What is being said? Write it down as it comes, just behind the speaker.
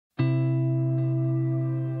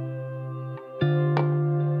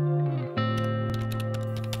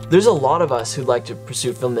There's a lot of us who'd like to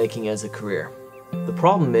pursue filmmaking as a career. The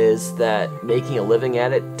problem is that making a living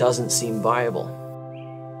at it doesn't seem viable.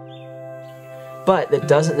 But that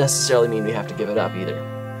doesn't necessarily mean we have to give it up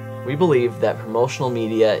either. We believe that promotional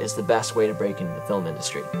media is the best way to break into the film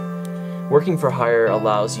industry. Working for hire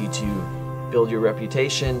allows you to build your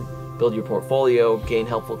reputation, build your portfolio, gain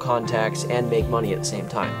helpful contacts, and make money at the same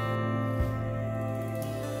time.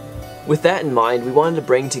 With that in mind, we wanted to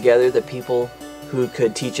bring together the people who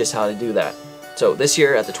could teach us how to do that. So this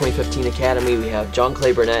year at the 2015 Academy, we have John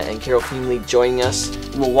Clay Burnett and Carol Keenley joining us.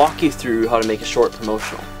 We'll walk you through how to make a short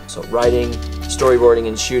promotional. So writing, storyboarding,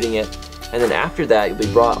 and shooting it. And then after that, you'll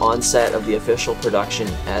be brought on set of the official production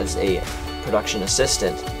as a production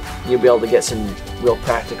assistant. You'll be able to get some real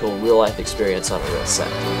practical, real-life experience on a real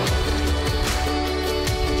set.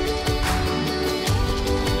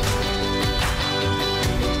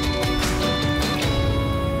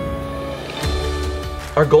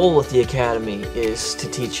 Our goal with the Academy is to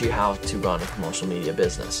teach you how to run a promotional media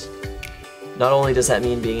business. Not only does that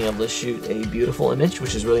mean being able to shoot a beautiful image,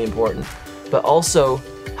 which is really important, but also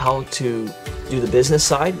how to do the business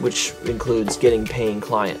side, which includes getting paying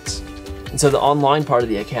clients. And so the online part of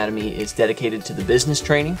the Academy is dedicated to the business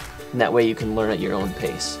training, and that way you can learn at your own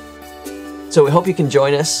pace. So we hope you can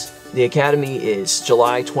join us. The Academy is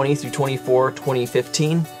July 20 through 24,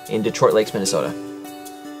 2015 in Detroit Lakes, Minnesota.